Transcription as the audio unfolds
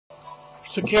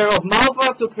Took care of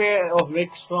Malva, took care of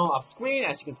Rick Strong off screen,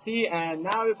 as you can see, and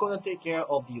now we're gonna take care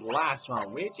of the last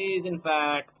one, which is in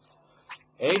fact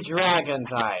a dragon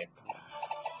type.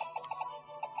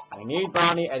 I need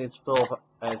Bonnie at its full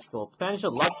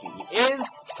potential. Lucky he is.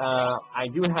 I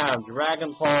do have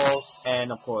Dragon Pulse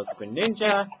and of course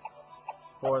Greninja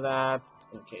for that,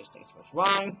 in case things goes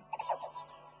wrong.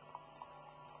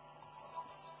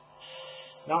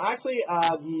 Now, actually,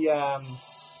 the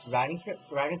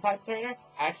Dragon type trainer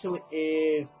actually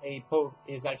is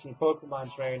actually a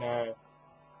Pokemon trainer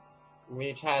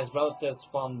which has relatives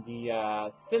from the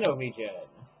Sinnoh region,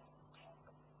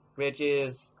 which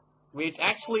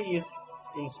actually is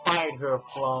inspired her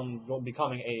from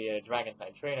becoming a Dragon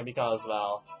type trainer because,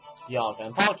 well, Dialga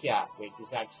and Palkia, which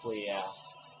is actually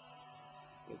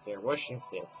their worship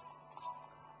this.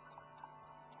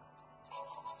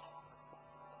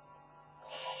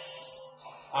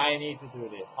 I need to do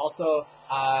this. Also,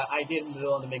 I didn't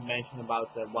want to make mention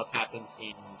about what happens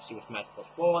in Super Smash Bros.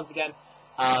 4 once again.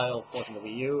 Of course, in the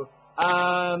Wii U.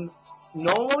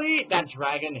 Normally, that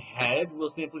dragon head will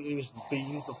simply use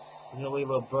beams of,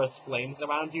 will burst flames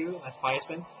around you as fire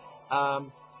spin.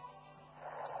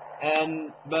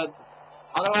 But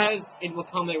otherwise, it will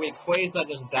come like Quasar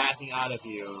just dashing out of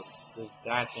you, just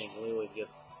dashing, literally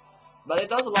just. But it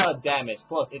does a lot of damage.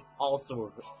 Plus, it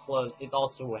also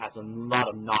has a lot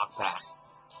of knockback.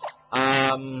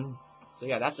 So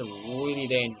yeah, that's a really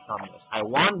dangerous combination. I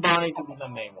want Bonnie to be the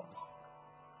main one.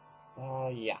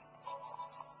 Yeah.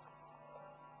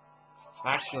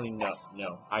 Actually, no,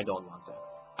 I don't want that.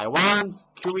 I want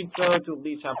Kirito to at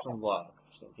least have some luck.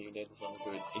 Since he did some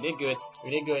good, he did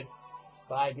good.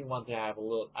 But I do want to have a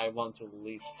little. I want to at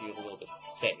least feel a little bit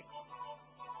safe.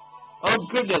 Oh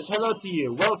goodness, hello to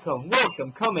you. Welcome,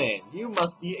 come in. You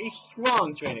must be a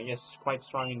strong trainer. Yes, quite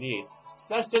strong indeed.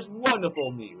 That's just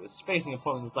wonderful news. Facing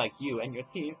opponents like you and your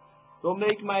team will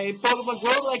make my Pokemon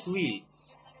grow like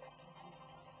weeds.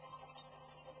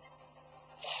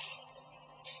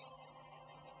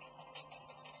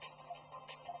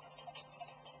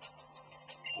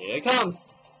 Here it comes.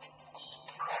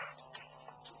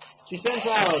 She sends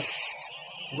out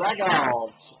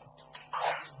Dragons.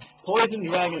 Poison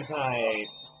Dragon type.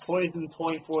 Poison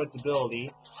point for its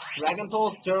ability. Dragon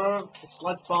Pulse, Serve,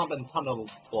 Sludge Bomb, and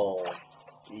Thunderbolt.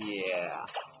 Yeah.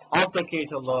 Also,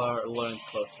 Kirito learns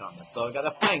Close Combat. So we got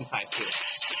a Fighting type too.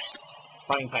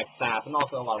 Fighting type staff, and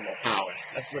also a lot more power.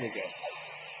 That's really good.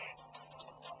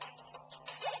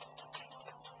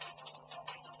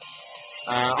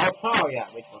 Altaro, yeah,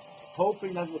 which one?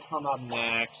 Hoping that will come up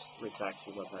next. Which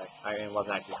actually was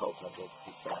actually hoping that will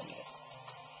come up next.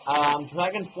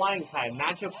 Dragon Flying type,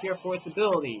 natural cure for its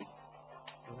ability.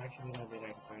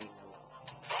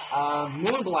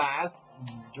 Moonblast,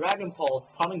 Dragon Pulse,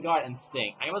 Common Guard, and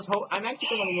Sing. I'm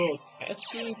actually going to do a little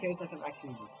test in case I can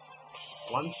actually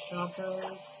one-shot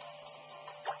those.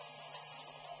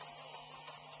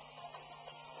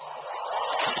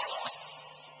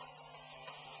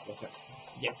 Okay.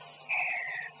 Yes.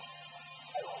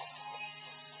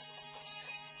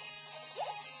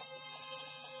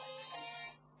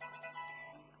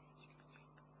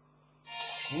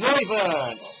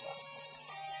 Noivern!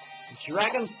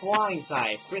 Dragon Flying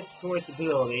type, Crisp Towards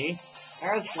ability,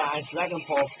 Air Slash, Dragon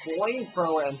Pulse,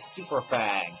 Flamethrower, and Super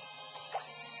Fang.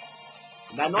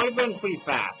 That Noivern's pretty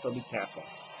fast, so be careful.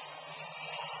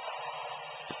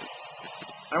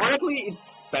 Ironically, its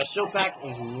special attack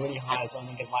is really high, so I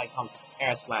think it might come to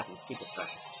Air Slash and Super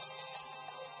Fang.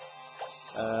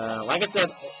 Like I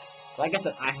said,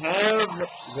 I have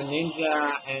Greninja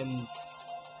and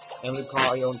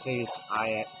Lucario in case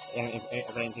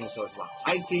if anything goes wrong.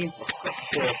 I team for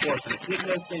Fortune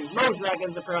Weakness, and most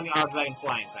dragons apparently are Dragon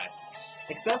Flying type.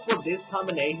 Except for this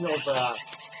combination of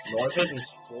Noivern and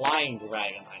Flying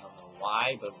Dragon. I don't know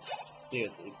why, but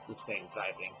seriously, it's the same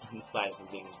typing. Aside from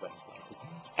being Dragon Flying.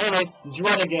 Anyways,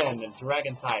 Druddigon,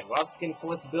 Dragon type. Rough Skin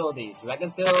for its ability.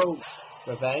 Dragon Tail,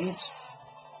 Revenge,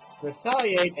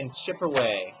 Retaliate, and Chip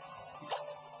Away.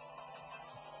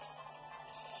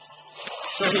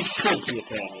 So he could be a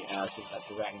Fanny as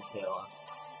a Dragon Tail.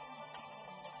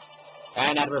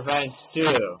 And at Revenge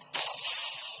too.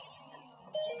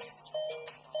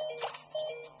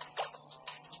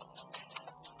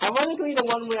 Ironically, the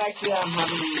one we actually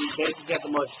having basically get the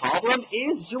most problem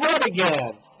is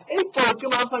Druddigon, a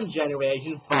Pokemon from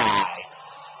Generation 5.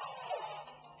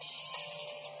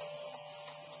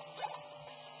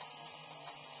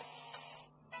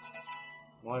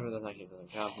 Whatever that actually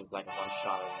doesn't count, it's like a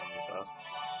one-shot or something, so.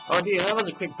 Oh dear, that was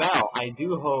a quick battle. I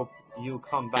do hope you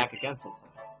come back again sometime.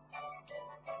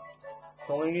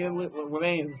 So only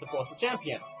remains is to force the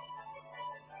champion.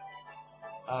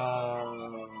 Okay.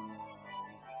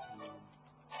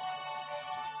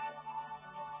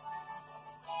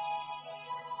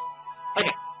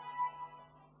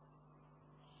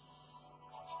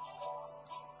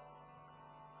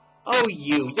 Oh,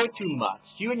 you're too much.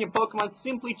 You and your Pokemon are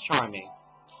simply charming.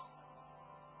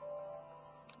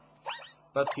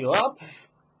 Let's heal up.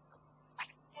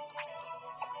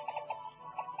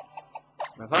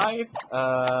 Revive.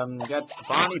 Get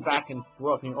Bonnie back in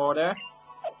working order.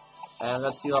 And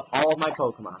let's heal up all of my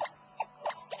Pokemon.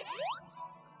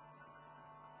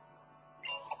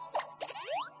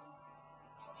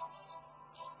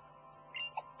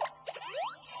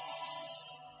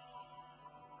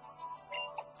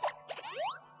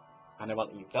 And I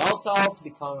want you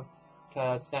Beltal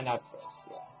to send out first.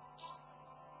 Yeah.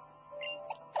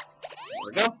 There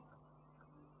we go.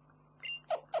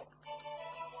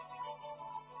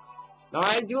 Now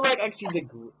I do like actually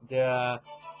the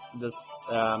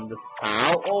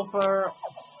style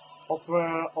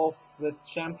of the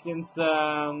champions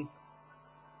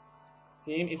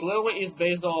team. It literally is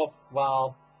based off,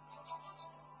 well,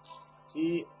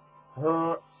 see,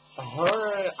 her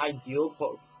ideal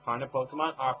kind of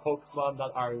Pokemon are Pokemon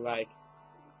that are like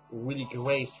really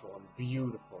graceful and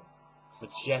beautiful,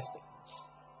 majestic.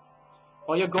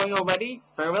 Oh, you're going already?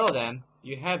 Very well then.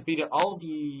 You have beaten all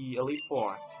the Elite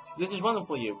Four. This is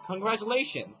wonderful, you.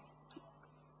 Congratulations!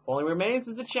 Only remains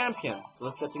is the champion, so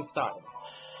let's get things started.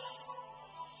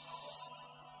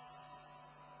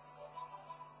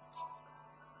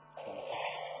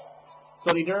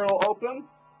 Solidaro open.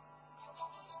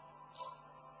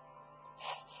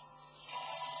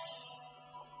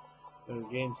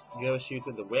 Again, go shoot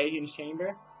to the Radiant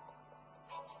Chamber.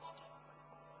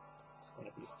 It's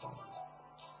gonna be fun.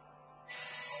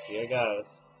 Here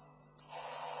goes.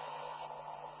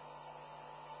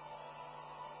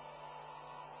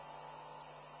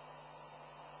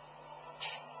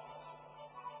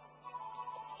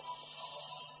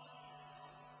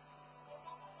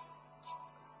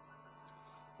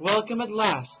 Welcome at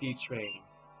last, D-Train.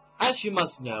 As you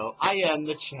must know, I am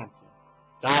the champion,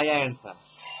 Diantha.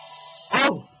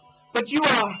 Oh, but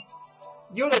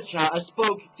you're the child I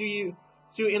spoke to you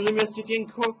in Lumiose City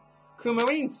and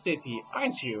Coumarine City,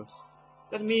 aren't you?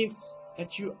 That means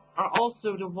that you are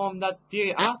also the one that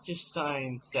dear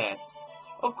Asterstein said.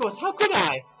 Of course, how could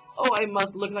I? Oh, I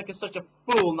must look like such a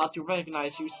fool not to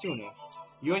recognize you sooner.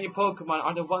 You and your Pokemon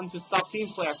are the ones who stopped Team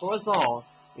Flare for us all.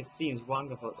 It seems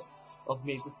wonderful of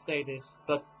me to say this,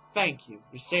 but thank you.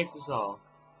 You saved us all.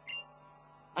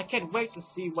 I can't wait to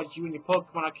see what you and your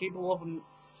Pokemon are capable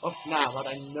of now that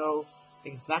I know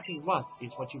exactly what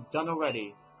you've done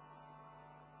already.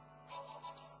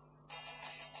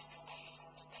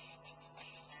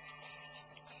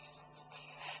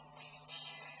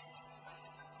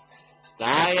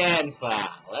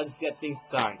 Diantha, let's get things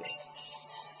started.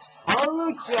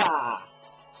 Hawlucha!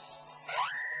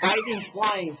 Fighting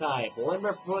Flying type,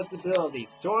 Limber Foot's ability,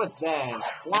 Swords Dance,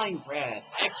 Flying Press,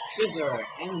 X-Scissor,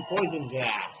 and Poison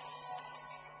Jab.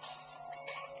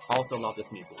 Also not just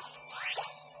Meeple.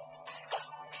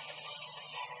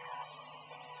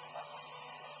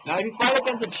 Now if you fight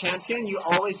against a champion, you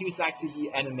always use actually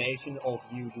the animation of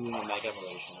you doing a Mega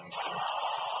Evolution.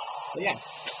 But yeah.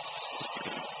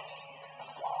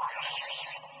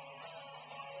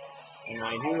 And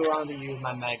I do want to use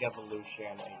my Mega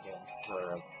Evolution against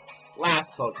her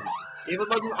last Pokemon. If it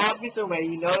wasn't obvious away,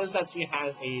 you notice that she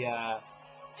has a,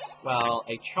 well,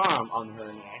 a charm on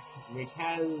her neck, which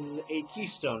has a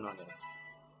keystone on it.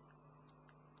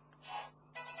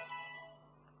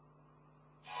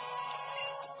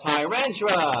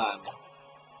 Tyrantrum!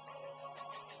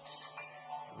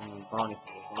 Bonus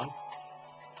for this one.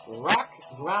 Rock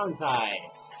Ground type.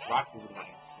 Rock is the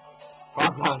type.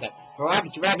 Rock Ground type. Rock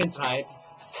Dragon type.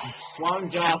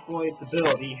 Swan Jaw for its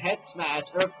ability. Head Smash,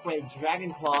 Earthquake, Dragon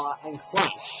Claw, and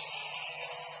Crunch.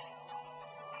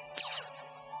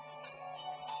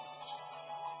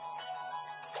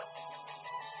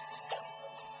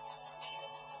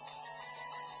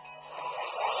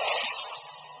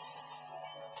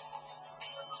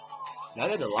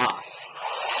 That is a lot.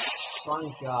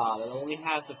 Swan Jaw, that only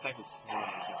has the effect of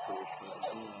Smash.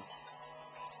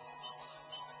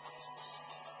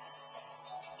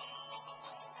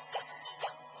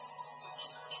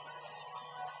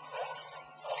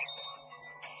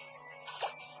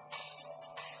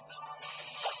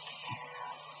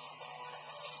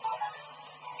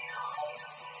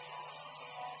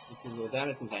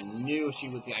 Damage since I knew she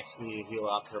would actually heal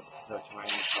up her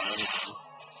Tyrantrum.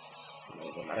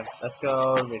 Let's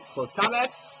go with close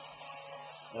combat.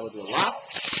 That would do a lot.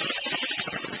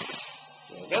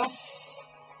 There we go.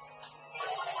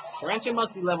 Tarantia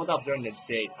must be leveled up during the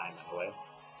daytime, by the way,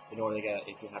 in order to get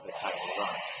if you have the type of run.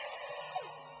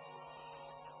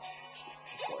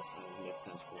 Of course, it makes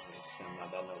sense for him to send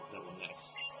out that level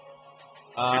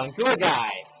next. Good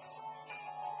guy.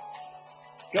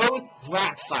 Ghost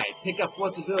Graphite. Pick up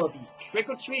Force ability. Trick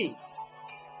or Treat.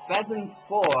 Pheasant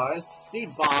Force, Seed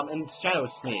Bomb, and Shadow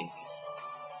Sneak.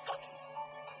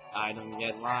 I don't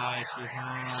get why she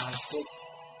has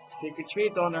Trick or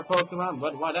Treat on her Pokemon,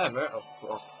 but whatever.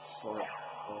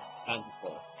 Pheasant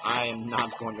Force. I am not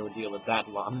going to deal with that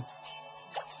one.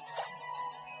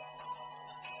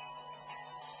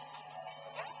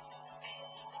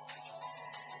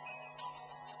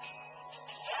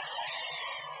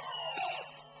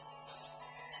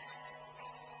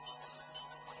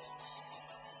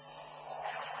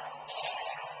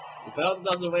 The belt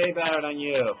does it way better than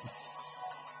you.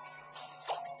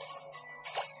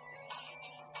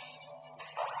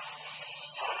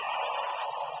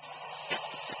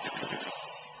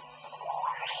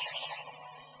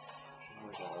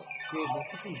 Dude,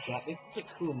 this is a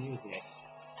cool music.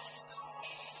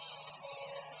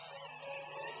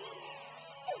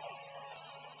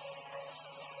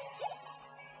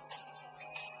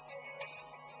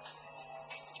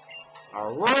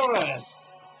 Aurorus!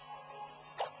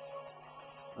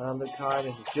 The card,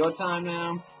 this is your time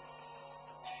now.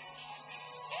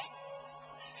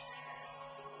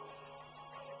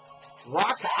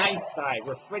 Rock Ice type,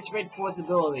 Refrigerate Force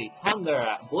ability,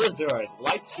 Thunder, Blizzard,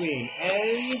 Light Screen,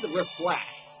 and Reflect.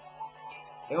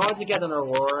 In order to get an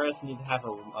Aurorus, you need to have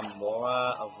a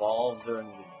Mora evolve during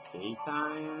the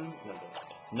daytime? No,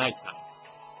 nighttime.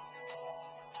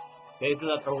 They said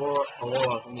that Aurora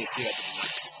only appear at the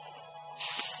night.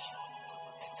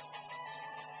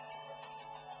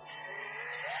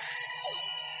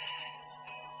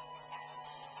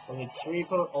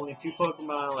 Only two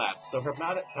Pokemon left. So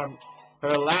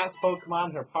her last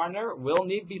Pokemon, her partner, will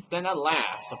need to be sent at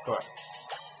last, of course.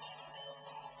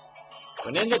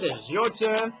 Greninja, this is your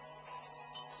turn.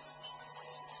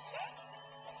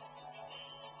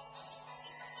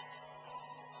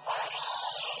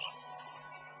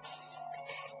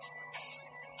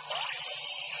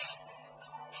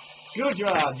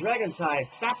 Goodra, Dragon type,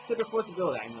 Sap Super Force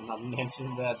ability. I'm not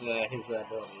mentioning that his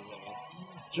abilities.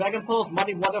 Dragon Pulse,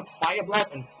 Muddy Water, Fire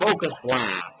Blast, and Focus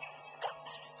Blast.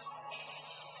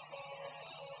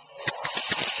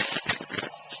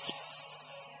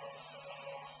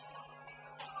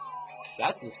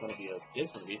 That's just gonna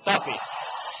be toughy.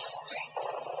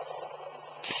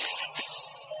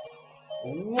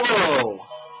 Whoa.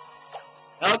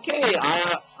 Okay,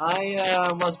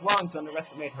 I was wrong to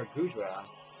underestimate her Goodra.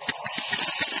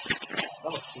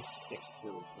 That was 6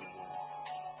 too.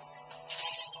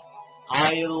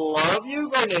 I love you,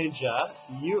 Greninja.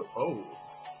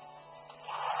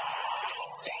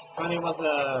 Funny was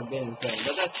a big thing,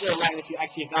 but that's still right if you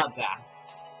actually got that.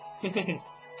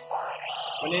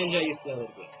 Greninja, you still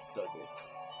look good. So good.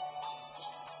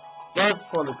 Just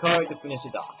for the card to finish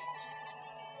it off.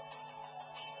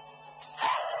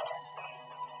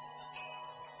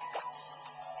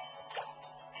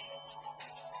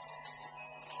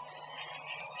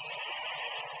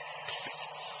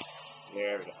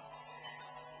 There we go.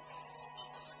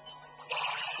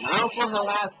 Now for her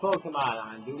last Pokemon.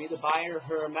 I do need to buy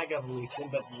her Mega Evolution,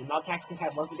 but do not actually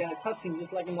have once again a cutscene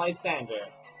just like in Lysander.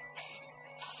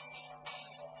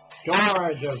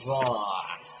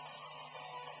 Gardevoir.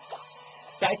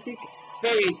 Psychic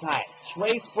Fairy type.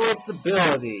 Trace Force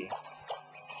ability.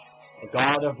 The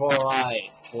Gardevoir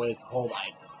Ice for its whole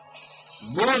item.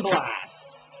 Moonblast.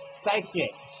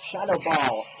 Psychic. Shadow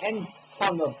Ball. And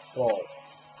Thunderbolt.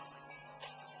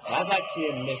 That's actually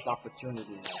a missed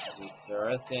opportunity with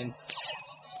her, since,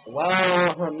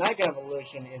 well, her Mega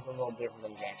Evolution is a little different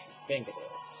than you actually think it is.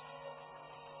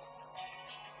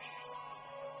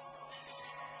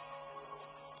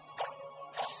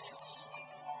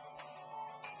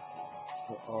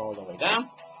 Let's go all the way down.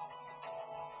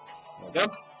 There we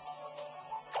go.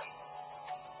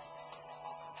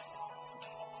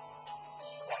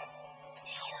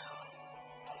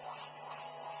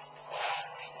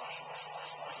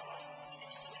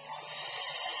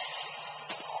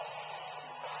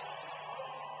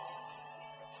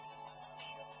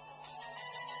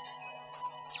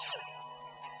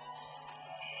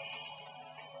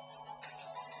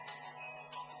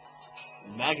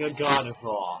 Mega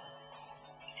Gardevoir.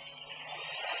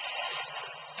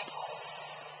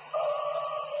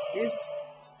 It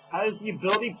has the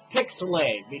ability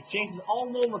Pixelate, which changes all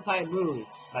normal type moves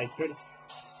by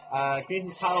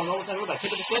creating power normal type moves by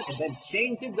 50% and then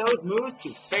changing those moves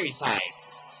to fairy type.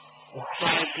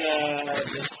 Despite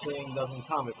this thing doesn't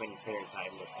come with any fairy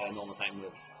type normal type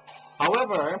moves.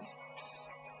 However,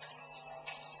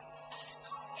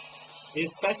 his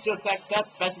special attack stat,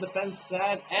 special defense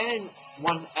stat, and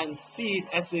speed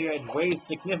escalated way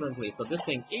significantly. So this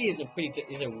thing is a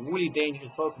really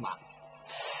dangerous Pokemon.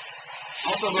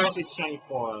 Also, love its shiny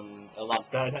form a lot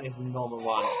better than its normal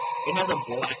one. It has a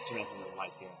black strength on the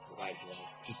right here.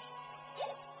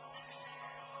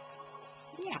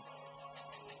 Yeah.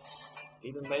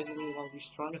 Even basically one of the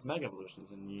strongest Mega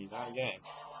Evolutions in the entire game.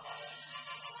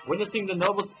 Witnessing the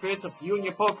noble spirits of you and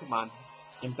your Pokemon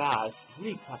in battle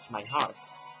really touched my heart.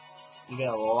 You get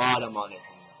a lot of money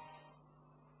from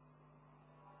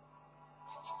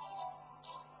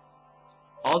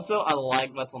that. Also, I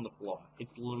like what's on the floor.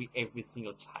 It's literally every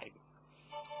single type.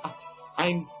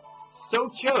 I'm so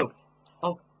choked.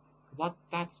 Oh,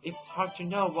 it's hard to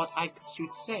know what I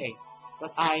should say.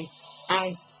 But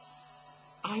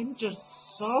I'm just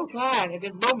so glad at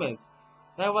this moment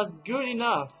that I was good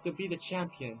enough to be the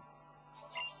champion.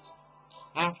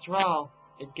 After all,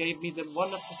 it gave me the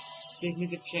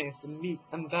chance to meet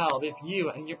and battle with you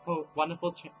and your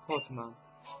wonderful Pokemon.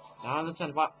 Now I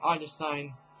understand why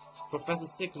Artisan Professor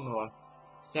Sycamore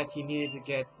said he needed to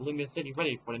get Lumia City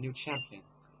ready for the new champion.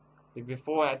 But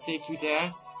before I take you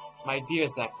there, my dear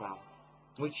Zekrom,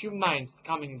 would you mind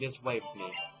coming this way with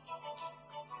me?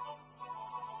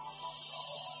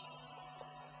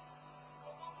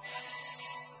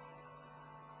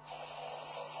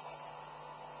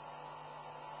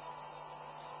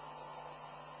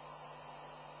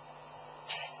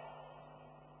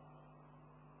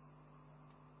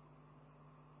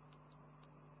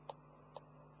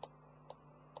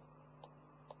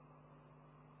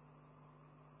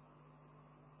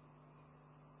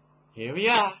 Here we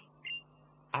are.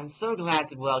 I'm so glad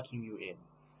to welcome you in.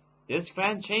 This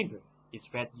grand chamber is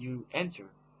where you enter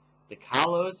the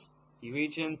Kalos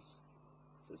region's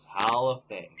Hall of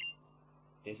Fame.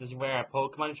 This is where a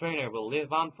Pokemon trainer will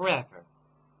live on forever.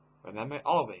 Remember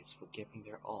always for giving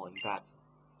their all in battle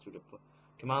to the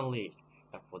Pokemon League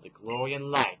and for the glory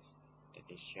and light that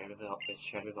they share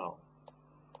with all.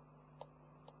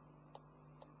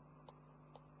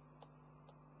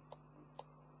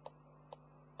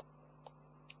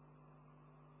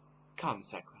 Come,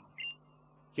 Zekrom.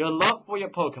 Your love for your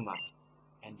Pokemon,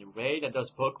 and the way that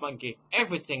those Pokemon gave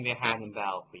everything they had in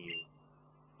battle for you,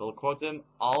 will quote them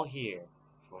all here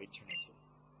for eternity.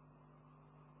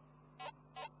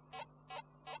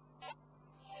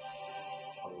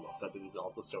 I love that this is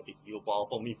also showed the heal ball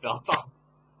for me, Felton.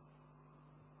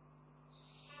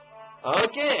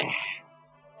 Okay.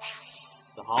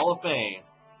 The Hall of Fame.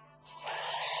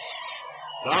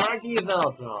 Darky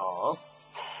Veltal.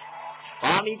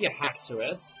 Bonnie the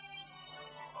Haxorus,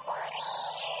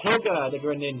 Toga the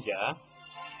Greninja,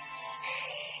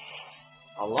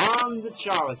 Alon the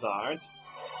Charizard,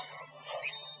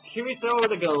 Kirito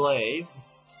the Gallade,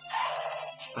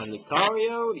 and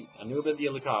Lucario the Anubis the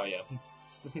Lucario.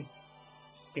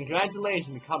 Congratulations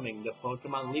on becoming the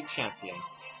Pokemon League champion.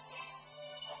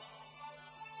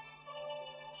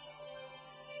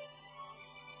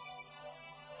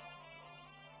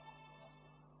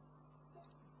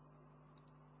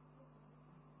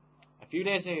 A few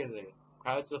days later,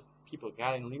 crowds of people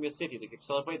gathered in Lumia City to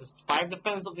celebrate the 5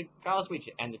 defenders of the Kalos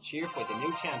region and to cheer for the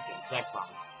new champion, Zekrom.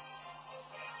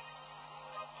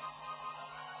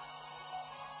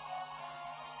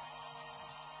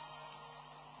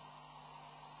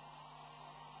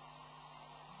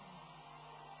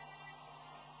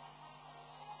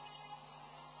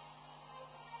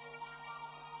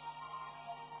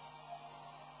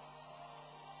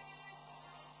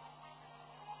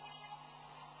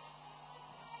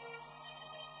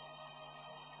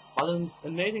 What an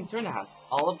amazing turnout!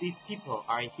 All of these people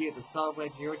are here to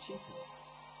celebrate your achievements.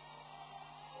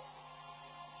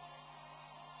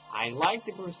 I'd like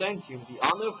to present you with the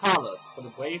honor of Kalos for the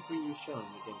bravery you've shown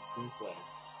against Team Flame.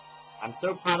 I'm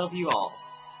so proud of you all.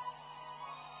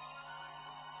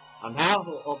 On behalf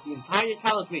of the entire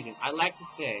Kalos region, I'd like to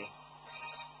say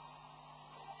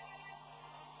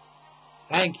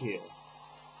thank you.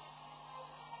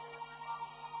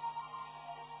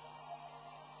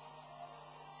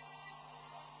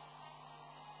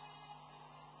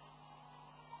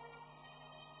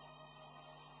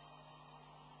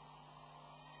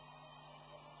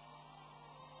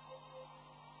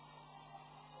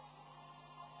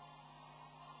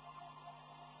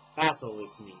 Battle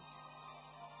with me.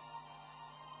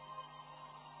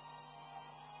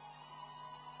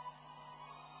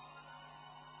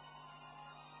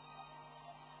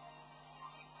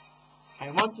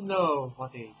 I want to know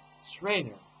what a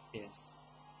trainer is.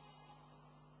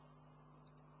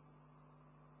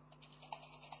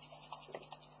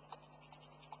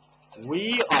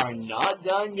 We are not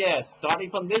done yet. Starting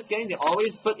from this game, they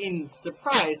always put in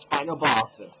surprise final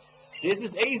bosses. This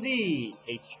is AZ,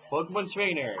 a Pokemon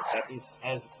trainer that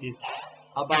is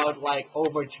about like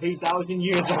over 3,000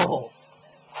 years old.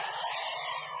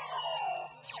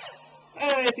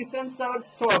 And he sends out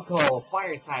Torkoal,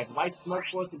 Fire type, Light Smoke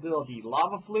Force ability,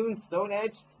 Lava Flume, Stone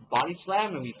Edge, Body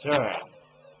Slam, and return.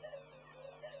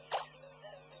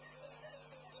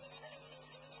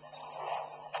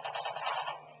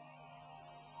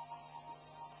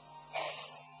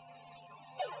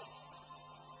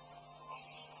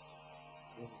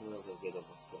 This is a little bit of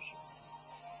a push.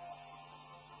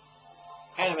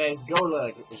 Anyways,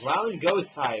 Golug, Ground Ghost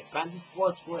type, Phantom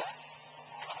Force for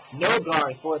no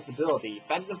guard force ability,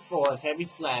 Phantom Force, Heavy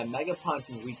Slam, Mega Punch,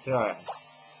 and return.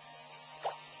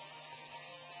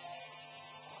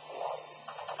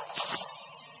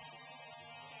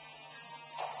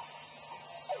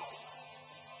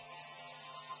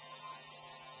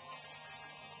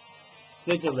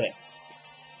 Sigilyph,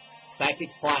 Psychic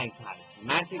Flying type,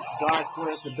 Magic Guard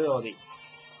force ability,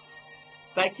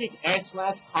 Psychic Air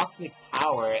Slash, Cosmic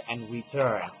Power, and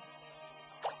return.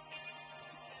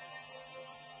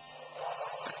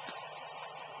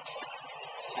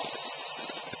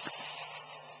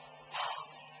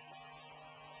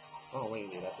 Oh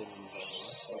wait, that didn't even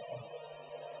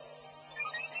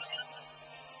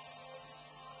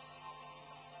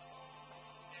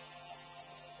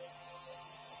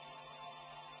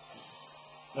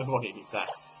what did he say?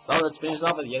 Well, let's finish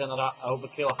off with yet another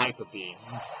Overkill Hyper Beam.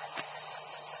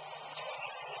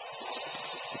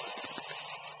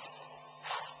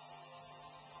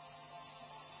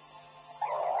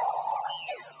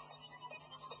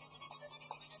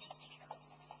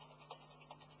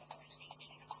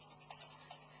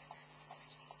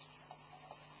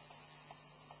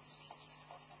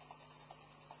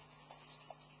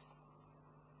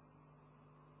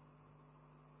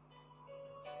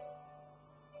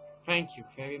 Thank you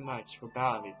very much for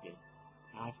battling with me.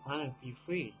 I finally feel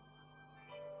free.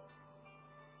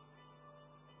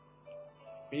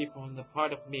 Free from the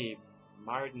part of me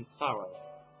mired in sorrow.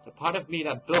 The part of me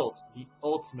that built the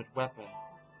ultimate weapon.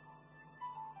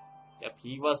 Yep,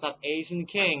 he was that Asian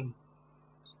king.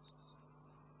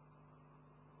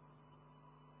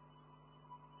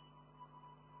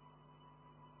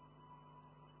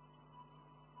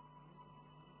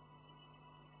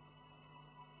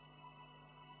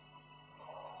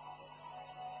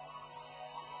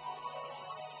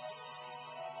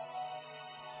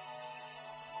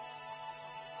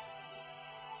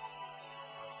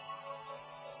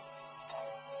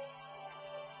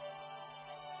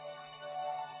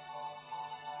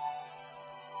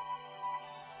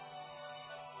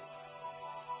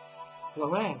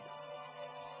 Lorax.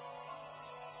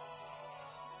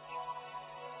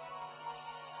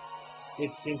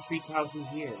 It's been 3,000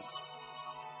 years.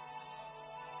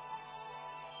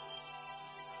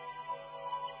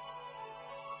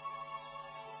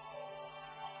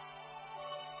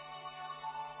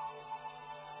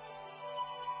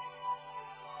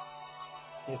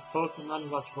 His Pokemon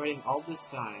was waiting all this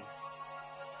time.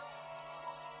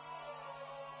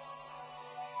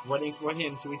 Waiting for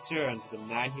him to return to the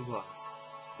man he was.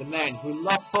 The man who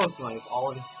loved Pokemon with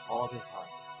all of his heart.